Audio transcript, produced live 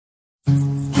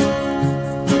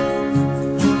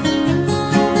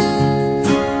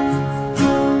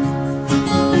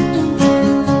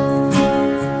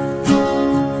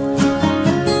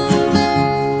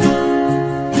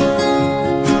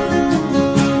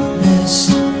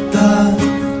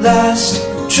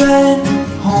train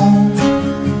home,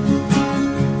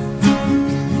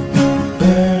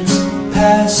 birds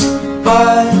pass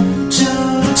by to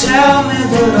tell me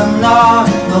that I'm not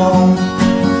alone.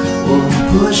 Well, I'm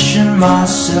pushing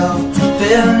myself to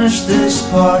finish this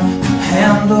part and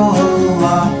handle a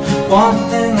lot. One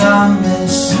thing I'm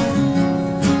missing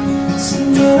is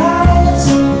your eyes,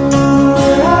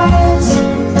 your eyes,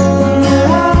 your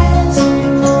eyes, your eyes,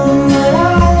 your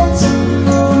eyes,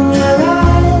 your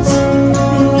eyes,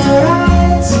 your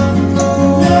eyes.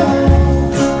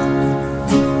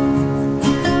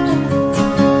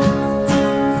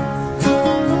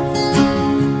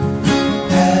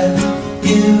 Have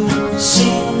you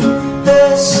seen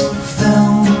this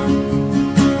film?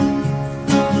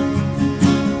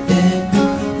 It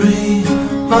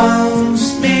reminds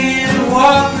me of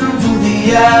walking through the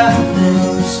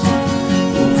avenues,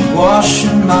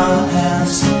 washing my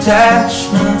hands,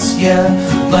 attachments, yeah,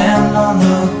 land on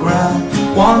the ground.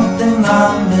 One thing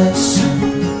I'm missing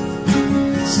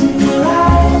is your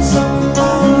eyes.